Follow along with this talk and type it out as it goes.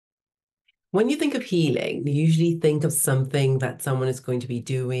When you think of healing, you usually think of something that someone is going to be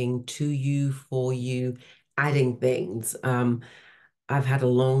doing to you, for you, adding things. I've had a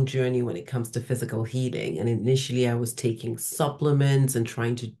long journey when it comes to physical healing. And initially, I was taking supplements and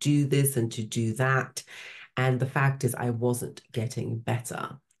trying to do this and to do that. And the fact is, I wasn't getting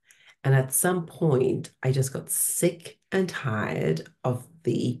better. And at some point, I just got sick and tired of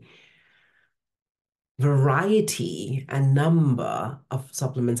the variety and number of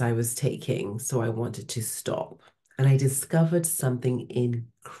supplements I was taking. So I wanted to stop. And I discovered something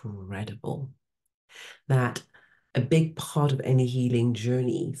incredible that a big part of any healing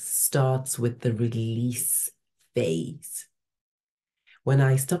journey starts with the release phase. When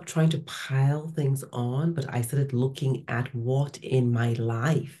I stopped trying to pile things on, but I started looking at what in my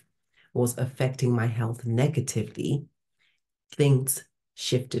life was affecting my health negatively, things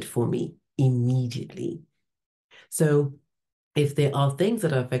shifted for me immediately. So if there are things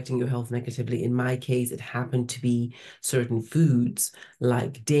that are affecting your health negatively, in my case, it happened to be certain foods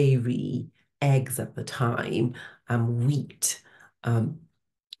like dairy, eggs at the time, wheat. Um,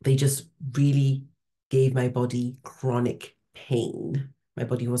 they just really gave my body chronic pain. My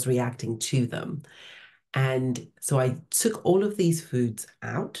body was reacting to them. And so I took all of these foods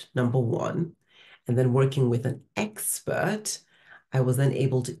out, number one, and then working with an expert, I was then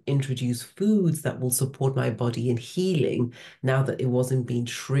able to introduce foods that will support my body in healing now that it wasn't being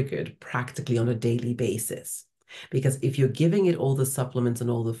triggered practically on a daily basis. Because if you're giving it all the supplements and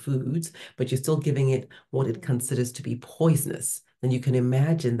all the foods, but you're still giving it what it considers to be poisonous, then you can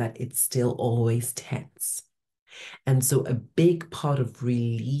imagine that it's still always tense. And so, a big part of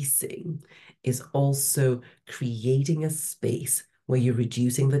releasing is also creating a space where you're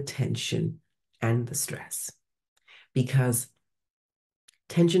reducing the tension and the stress. Because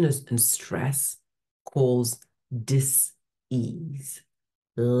tension and stress cause dis-ease,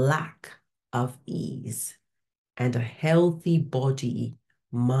 lack of ease, and a healthy body,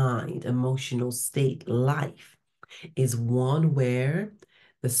 mind, emotional state, life is one where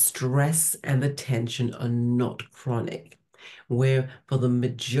the stress and the tension are not chronic, where for the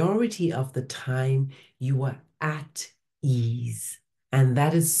majority of the time you are at ease. And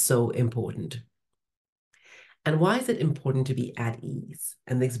that is so important. And why is it important to be at ease?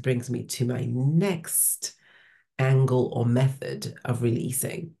 And this brings me to my next angle or method of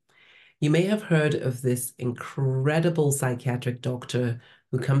releasing. You may have heard of this incredible psychiatric doctor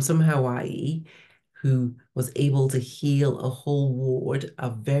who comes from Hawaii, who was able to heal a whole ward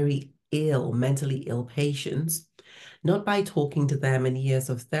of very ill, mentally ill patients, not by talking to them in years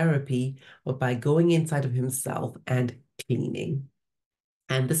of therapy, but by going inside of himself and cleaning.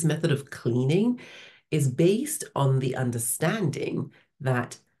 And this method of cleaning is based on the understanding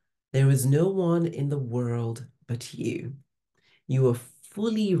that there is no one in the world but you. You are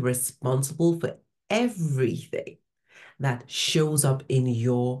fully responsible for everything that shows up in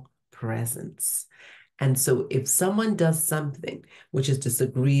your presence. And so if someone does something which is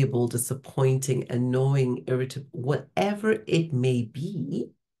disagreeable, disappointing, annoying, irritable, whatever it may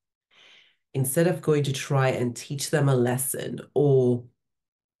be, instead of going to try and teach them a lesson or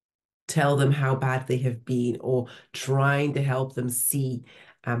tell them how bad they have been or trying to help them see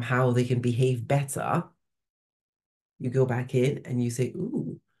how they can behave better, you go back in and you say,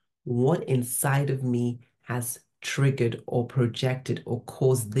 ooh, what inside of me has triggered or projected or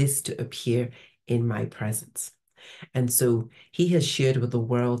caused this to appear in my presence? And so he has shared with the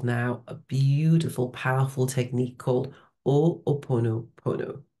world now a beautiful, powerful technique called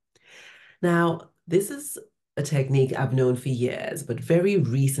Ho'oponopono. Now, this is a technique I've known for years, but very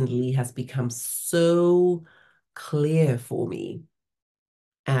recently has become so clear for me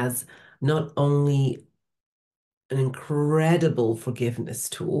as not only an incredible forgiveness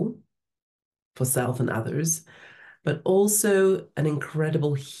tool for self and others, but also an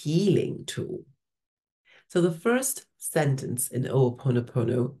incredible healing tool. So the first sentence in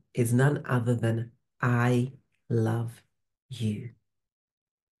Ho'oponopono is none other than I love you.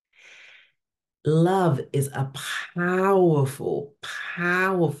 Love is a powerful,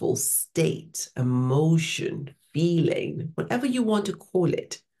 powerful state, emotion, feeling, whatever you want to call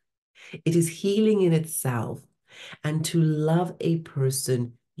it. It is healing in itself. And to love a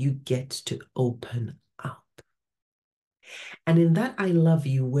person, you get to open up. And in that I love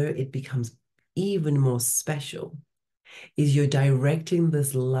you, where it becomes even more special, is you're directing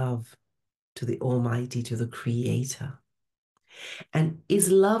this love to the Almighty, to the Creator. And is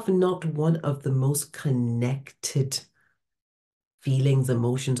love not one of the most connected feelings,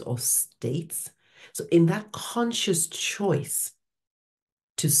 emotions, or states? So, in that conscious choice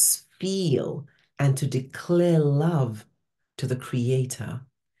to feel and to declare love to the Creator,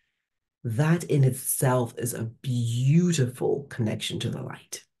 That in itself is a beautiful connection to the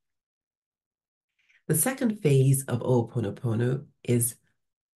light. The second phase of Ho'oponopono is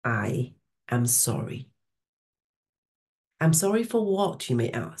I am sorry. I'm sorry for what, you may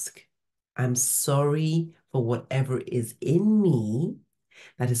ask? I'm sorry for whatever is in me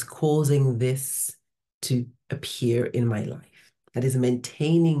that is causing this to appear in my life, that is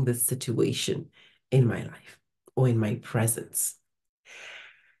maintaining this situation in my life or in my presence.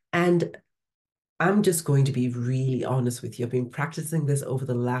 And I'm just going to be really honest with you. I've been practicing this over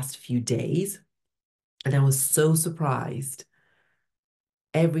the last few days, and I was so surprised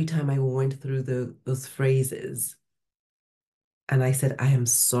every time I went through those phrases and I said, I am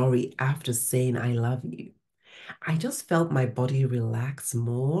sorry after saying I love you. I just felt my body relax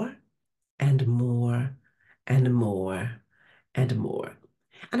more and more and more and more.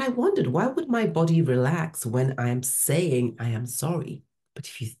 And I wondered, why would my body relax when I'm saying I am sorry? But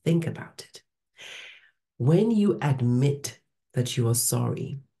if you think about it, when you admit that you are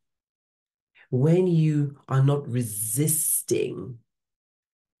sorry, when you are not resisting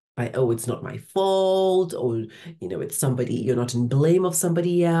by, oh, it's not my fault, or, it's somebody, you're not in blame of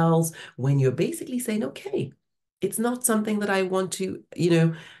somebody else, when you're basically saying, okay, it's not something that I want to,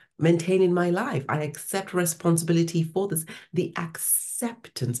 maintain in my life. I accept responsibility for this. The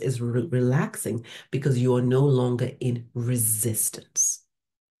acceptance is relaxing because you are no longer in resistance.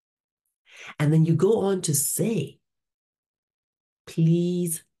 And then you go on to say,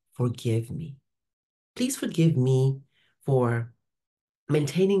 please forgive me. Please forgive me for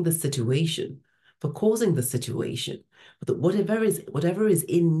maintaining the situation, for causing the situation, but whatever is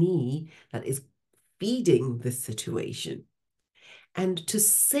in me that is feeding this situation. And to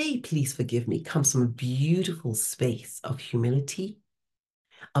say, please forgive me, comes from a beautiful space of humility,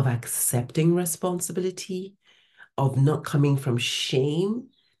 of accepting responsibility, of not coming from shame.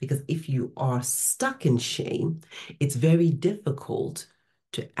 Because if you are stuck in shame, it's very difficult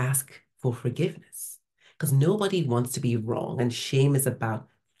to ask for forgiveness because nobody wants to be wrong. And shame is about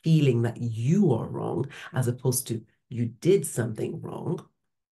feeling that you are wrong as opposed to you did something wrong.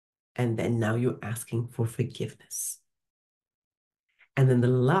 And then now you're asking for forgiveness. And then the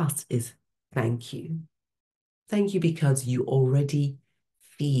last is thank you. Thank you because you already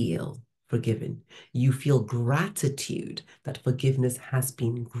feel forgiven. You feel gratitude that forgiveness has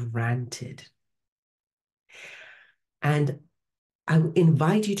been granted. And I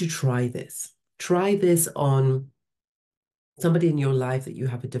invite you to try this. Try this on somebody in your life that you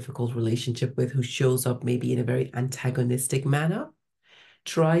have a difficult relationship with who shows up maybe in a very antagonistic manner.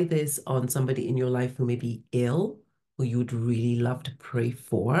 Try this on somebody in your life who may be ill, who you would really love to pray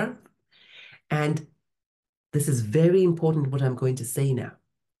for. And this is very important what I'm going to say now.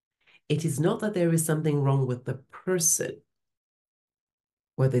 It is not that there is something wrong with the person,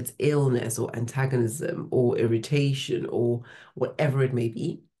 whether it's illness or antagonism or irritation or whatever it may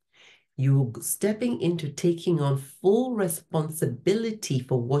be. You're stepping into taking on full responsibility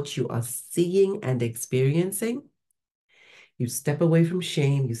for what you are seeing and experiencing. You step away from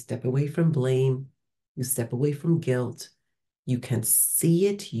shame, you step away from blame, you step away from guilt. You can see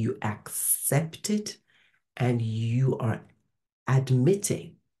it, you accept it, and you are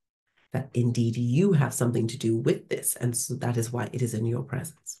admitting that indeed you have something to do with this. And so that is why it is in your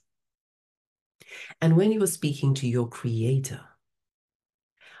presence. And when you are speaking to your creator,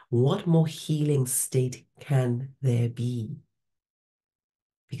 what more healing state can there be?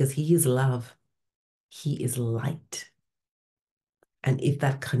 Because he is love, he is light. And if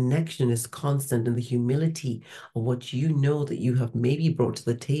that connection is constant and the humility of what you know that you have maybe brought to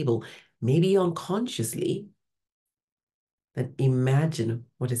the table, maybe unconsciously, then imagine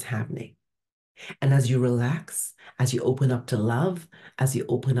what is happening. And as you relax, as you open up to love, as you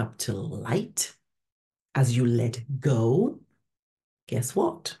open up to light, as you let go, guess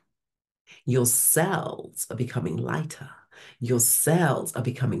what? Your cells are becoming lighter. Your cells are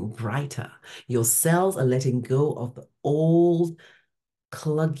becoming brighter. Your cells are letting go of the old,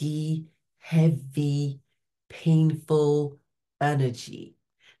 cluggy, heavy, painful energy.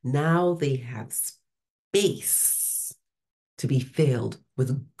 Now they have space to be filled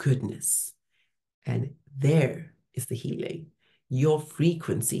with goodness. And there is the healing. Your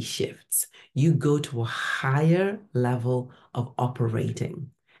frequency shifts. You go to a higher level of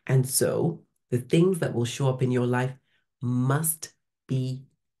operating. And so the things that will show up in your life must be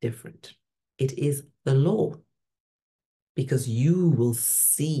different. It is the law because you will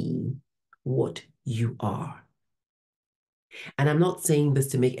see what you are. And I'm not saying this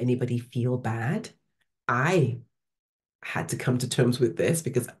to make anybody feel bad. I had to come to terms with this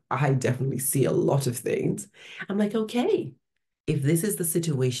because I definitely see a lot of things. I'm like, okay, if this is the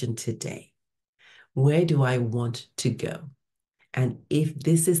situation today, where do I want to go? And if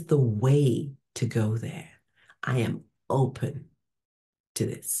this is the way to go there, I am open to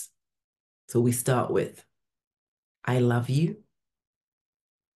this. So we start with, I love you.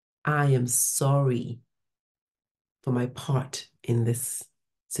 I am sorry for my part in this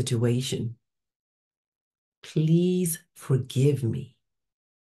situation. Please forgive me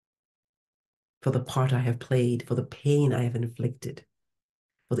for the part I have played, for the pain I have inflicted,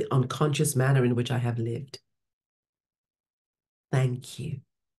 for the unconscious manner in which I have lived. Thank you.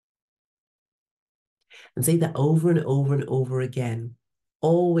 And say that over and over and over again.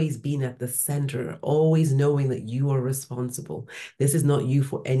 Always being at the center, always knowing that you are responsible. This is not you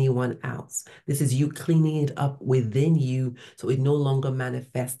for anyone else. This is you cleaning it up within you so it no longer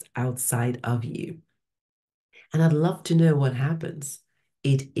manifests outside of you. And I'd love to know what happens.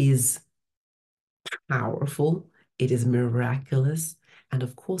 It is powerful, it is miraculous, and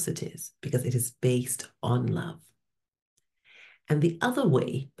of course it is, because it is based on love. And the other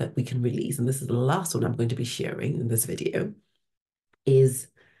way that we can release, and this is the last one I'm going to be sharing in this video, is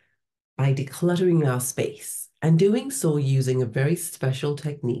by decluttering our space and doing so using a very special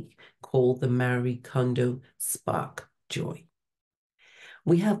technique called the Marie Kondo Spark Joy.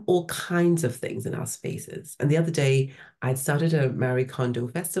 We have all kinds of things in our spaces. And the other day, I'd started a Marie Kondo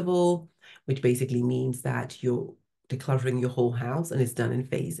festival, which basically means that you're decluttering your whole house and it's done in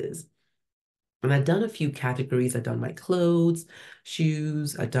phases. And I've done a few categories. I've done my clothes,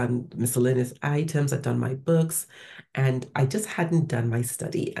 shoes, I've done miscellaneous items, I've done my books, and I just hadn't done my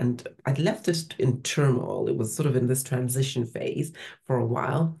study. And I'd left it in turmoil. It was sort of in this transition phase for a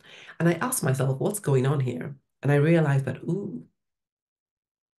while. And I asked myself, what's going on here? And I realized that, ooh,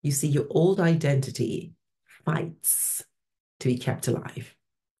 you see, your old identity fights to be kept alive.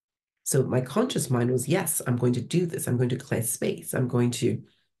 So my conscious mind was, yes, I'm going to do this. I'm going to clear space. I'm going to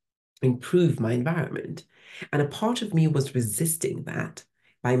improve my environment. And a part of me was resisting that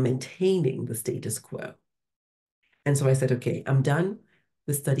by maintaining the status quo. And so I said, okay, I'm done.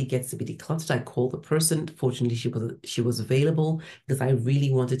 The study gets to be decluttered. I called the person. Fortunately, she was available because I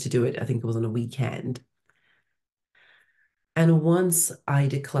really wanted to do it. I think it was on a weekend. And once I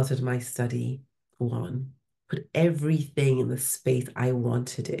decluttered my study, put everything in the space I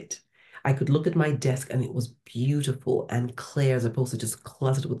wanted it. I could look at my desk and it was beautiful and clear as opposed to just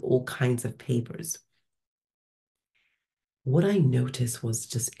cluttered with all kinds of papers. What I noticed was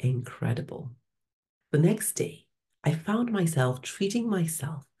just incredible. The next day, I found myself treating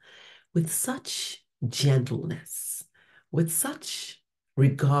myself with such gentleness, with such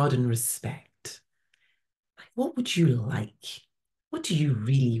regard and respect. Like, what would you like? What do you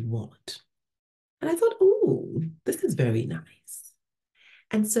really want? And I thought, oh, this is very nice.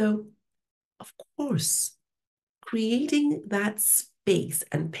 And so, of course, creating that space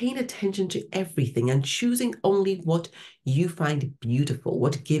and paying attention to everything and choosing only what you find beautiful,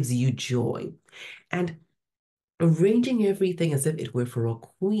 what gives you joy, and arranging everything as if it were for a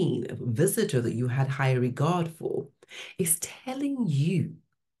queen, a visitor that you had high regard for, is telling you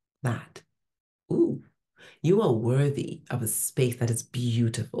that, ooh, you are worthy of a space that is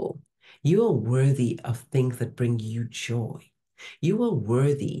beautiful. You are worthy of things that bring you joy. You are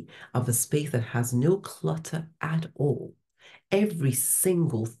worthy of a space that has no clutter at all. Every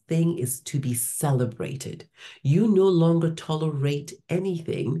single thing is to be celebrated. You no longer tolerate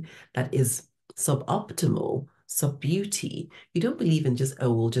anything that is suboptimal, sub-beauty. You don't believe in just,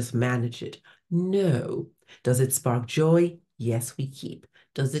 oh, we'll just manage it. No. Does it spark joy? Yes, we keep.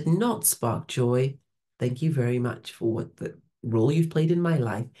 Does it not spark joy? Thank you very much for what the role you've played in my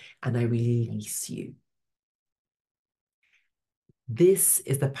life, and I release you. This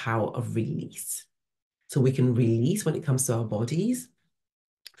is the power of release. So we can release when it comes to our bodies.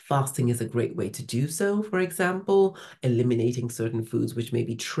 Fasting is a great way to do so, for example, eliminating certain foods which may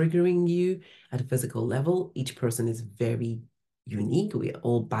be triggering you at a physical level. Each person is very unique. We are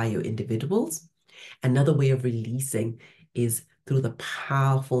all bio individuals. Another way of releasing is through the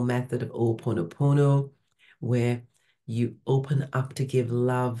powerful method of Ho'oponopono, where you open up to give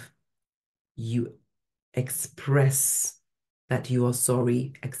love, you express that you are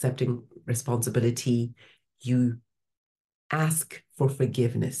sorry, accepting responsibility, you ask for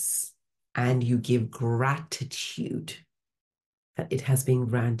forgiveness, and you give gratitude that it has been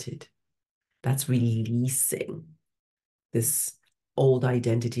granted. That's releasing this old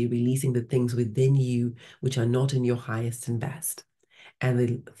identity, releasing the things within you which are not in your highest and best. And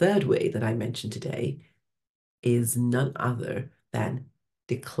the third way that I mentioned today is none other than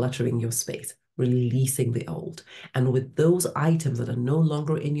decluttering your space, releasing the old. And with those items that are no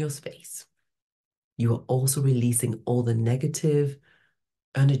longer in your space, You are also releasing all the negative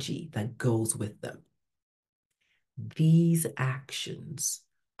energy that goes with them. These actions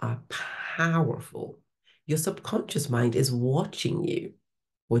are powerful. Your subconscious mind is watching you.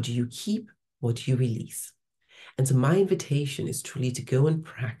 What do you keep? What do you release? And so, my invitation is truly to go and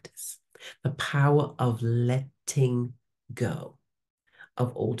practice the power of letting go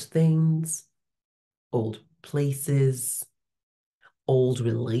of old things, old places, old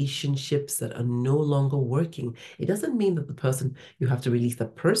relationships that are no longer working. It doesn't mean that the person, you have to release the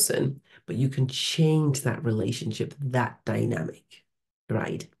person, but you can change that relationship, that dynamic,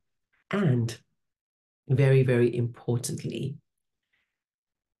 right? And very, very importantly,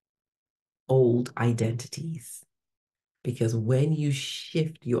 old identities. Because when you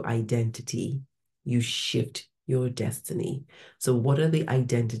shift your identity, you shift your destiny. So, what are the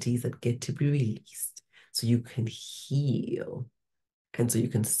identities that get to be released so you can heal and so you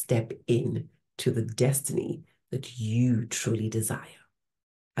can step in to the destiny that you truly desire?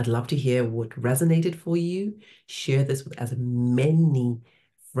 I'd love to hear what resonated for you. Share this with as many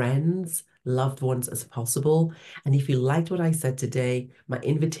friends, loved ones as possible. And if you liked what I said today, my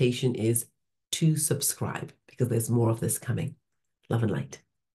invitation is to subscribe because there's more of this coming. Love and light.